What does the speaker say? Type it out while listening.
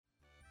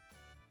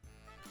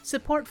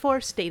Support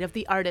for State of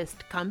the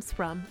Artist comes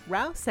from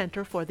Rao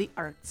Center for the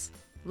Arts,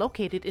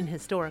 located in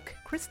historic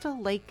Crystal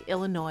Lake,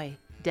 Illinois,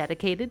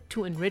 dedicated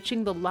to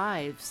enriching the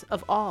lives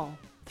of all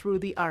through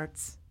the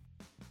arts.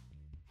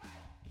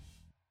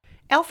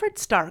 Alfred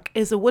Stark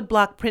is a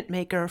woodblock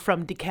printmaker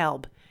from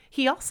DeKalb.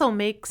 He also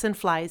makes and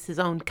flies his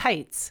own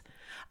kites.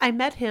 I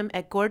met him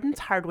at Gordon's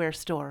hardware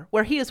store,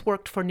 where he has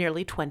worked for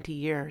nearly 20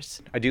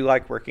 years. I do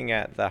like working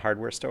at the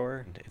hardware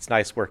store. It's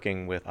nice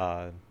working with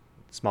a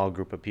small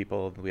group of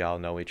people. We all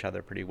know each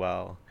other pretty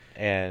well.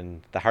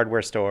 And the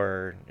hardware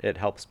store, it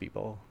helps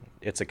people.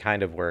 It's a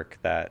kind of work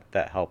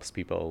that helps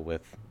people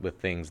with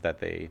things that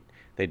they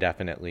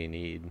definitely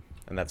need.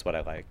 And that's what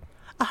I like.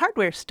 A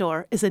hardware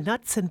store is a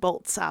nuts and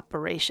bolts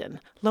operation,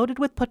 loaded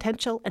with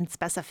potential and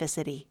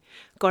specificity.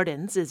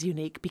 Gordon's is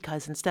unique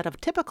because instead of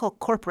typical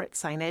corporate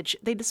signage,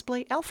 they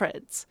display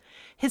Alfred's.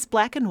 His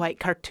black and white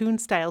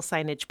cartoon-style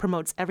signage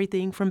promotes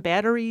everything from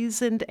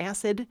batteries and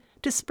acid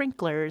to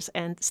sprinklers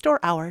and store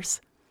hours.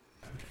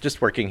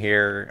 Just working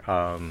here,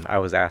 I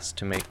was asked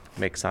to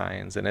make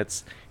signs, and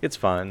it's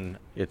fun.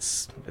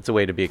 It's a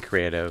way to be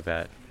creative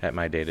at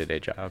my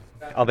day-to-day job.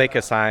 I'll make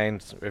a sign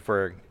if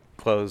we're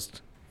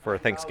closed for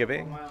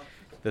Thanksgiving.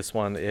 This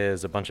one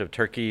is a bunch of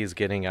turkeys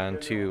getting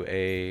onto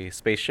a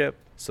spaceship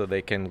so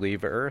they can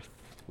leave Earth,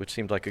 which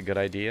seemed like a good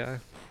idea.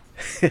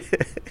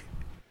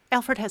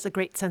 Alfred has a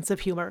great sense of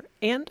humor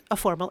and a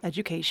formal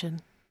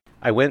education.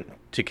 I went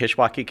to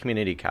Kishwaukee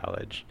Community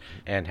College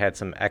and had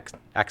some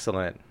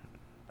excellent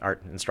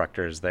art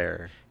instructors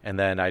there. And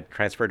then I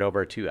transferred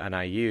over to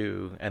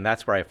NIU, and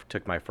that's where I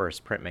took my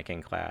first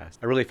printmaking class.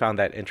 I really found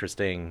that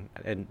interesting,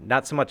 and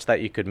not so much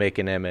that you could make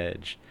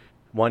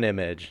one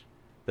image,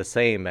 the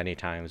same many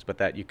times, but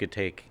that you could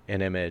take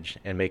an image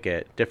and make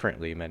it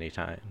differently many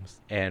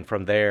times. And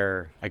from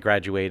there, I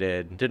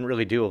graduated, didn't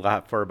really do a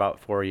lot for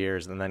about 4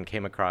 years, and then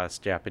came across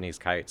Japanese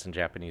kites and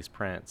Japanese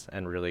prints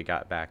and really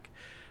got back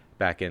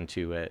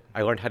into it.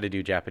 I learned how to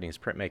do Japanese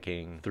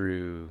printmaking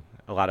through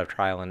a lot of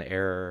trial and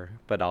error,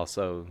 but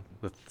also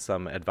with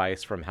some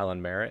advice from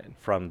Helen Merritt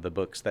from the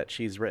books that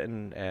she's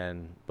written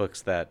and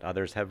books that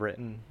others have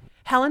written.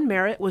 Helen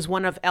Merritt was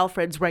one of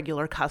Alfred's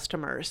regular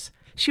customers.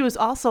 She was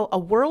also a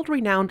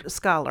world-renowned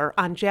scholar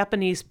on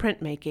Japanese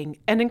printmaking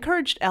and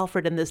encouraged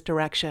Alfred in this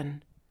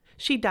direction.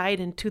 She died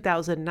in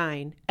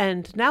 2009,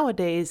 and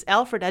nowadays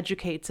Alfred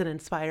educates and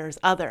inspires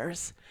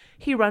others.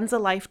 He runs a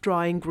life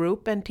drawing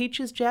group and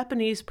teaches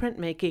Japanese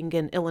printmaking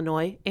in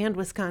Illinois and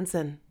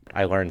Wisconsin.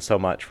 I learn so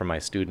much from my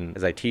students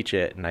as I teach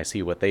it, and I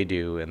see what they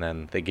do, and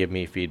then they give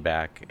me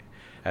feedback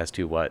as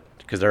to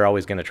because they're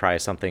always going to try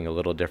something a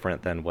little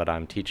different than what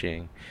I'm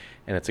teaching,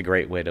 and it's a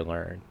great way to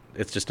learn.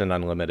 It's just an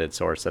unlimited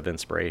source of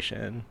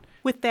inspiration.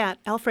 With that,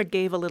 Alfred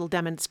gave a little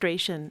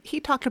demonstration.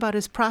 He talked about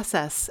his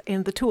process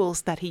and the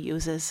tools that he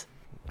uses.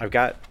 I've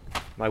got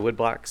my wood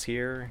blocks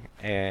here,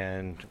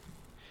 and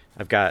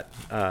I've got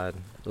a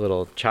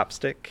little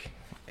chopstick,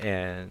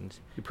 and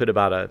you put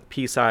about a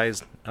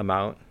pea-sized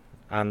amount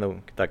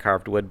on the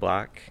carved wood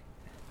block.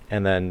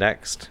 And then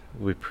next,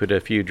 we put a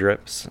few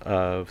drips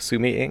of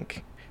sumi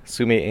ink.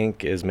 Sumi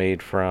ink is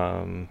made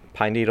from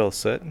pine needle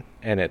soot,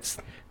 and it's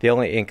the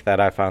only ink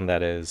that I found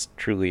that is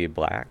truly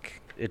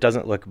black. It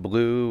doesn't look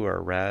blue or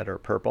red or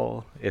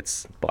purple.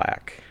 It's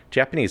black.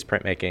 Japanese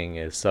printmaking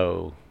is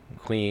so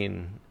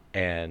clean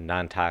and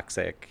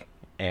non-toxic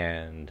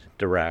and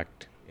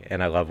direct,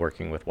 and I love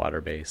working with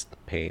water-based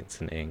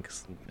paints and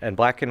inks. And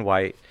black and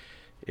white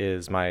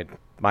is my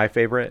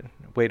favorite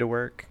way to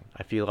work.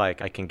 I feel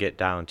like I can get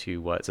down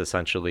to what's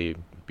essentially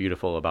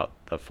beautiful about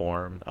the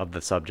form of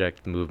the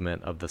subject,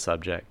 movement of the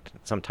subject.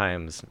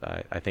 Sometimes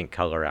I think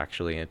color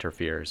actually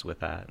interferes with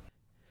that.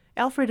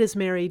 Alfred is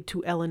married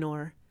to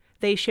Eleanor.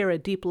 They share a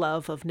deep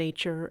love of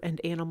nature and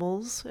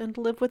animals and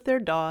live with their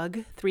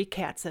dog, 3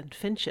 cats, and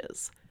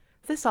finches.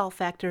 This all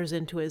factors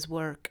into his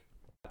work.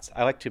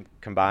 I like to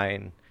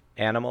combine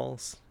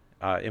animals,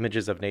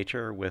 images of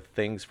nature with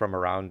things from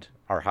around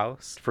our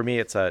house. For me,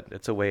 it's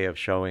a way of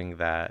showing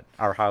that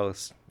our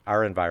house,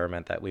 our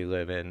environment that we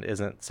live in,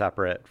 isn't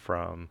separate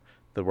from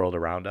the world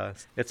around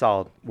us.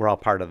 We're all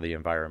part of the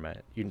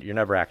environment. You're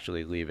never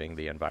actually leaving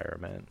the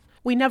environment.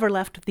 We never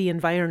left the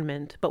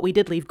environment, but we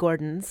did leave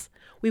Gordon's.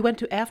 We went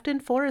to Afton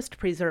Forest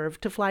Preserve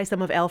to fly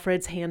some of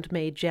Alfred's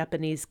handmade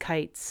Japanese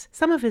kites.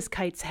 Some of his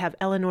kites have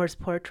Eleanor's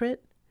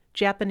portrait,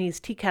 Japanese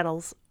tea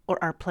kettles,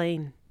 or are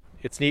plain.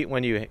 It's neat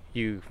when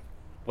you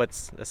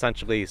what's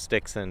essentially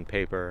sticks and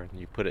paper, and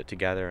you put it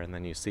together, and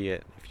then you see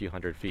it a few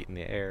hundred feet in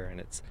the air, and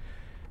it's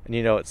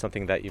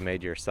something that you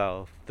made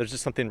yourself. There's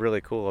just something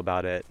really cool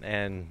about it,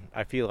 and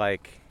I feel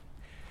like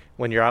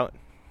when you're out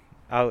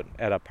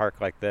at a park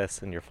like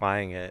this and you're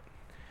flying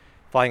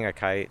a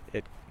kite,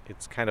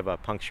 it's kind of a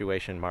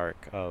punctuation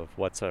mark of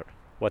what's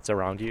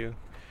around you,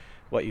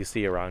 what you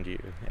see around you,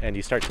 and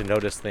you start to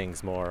notice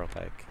things more,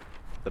 like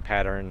the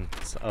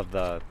patterns of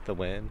the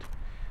wind.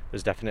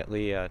 There's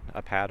definitely a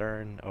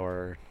pattern,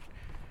 or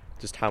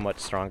just how much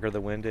stronger the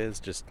wind is,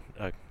 just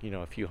a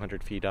few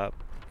hundred feet up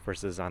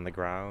versus on the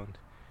ground.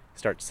 You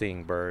start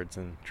seeing birds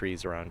and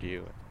trees around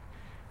you.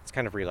 It's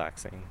kind of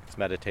relaxing. It's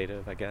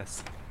meditative, I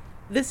guess.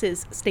 This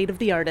is State of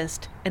the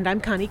Artist, and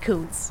I'm Connie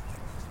Kuntz.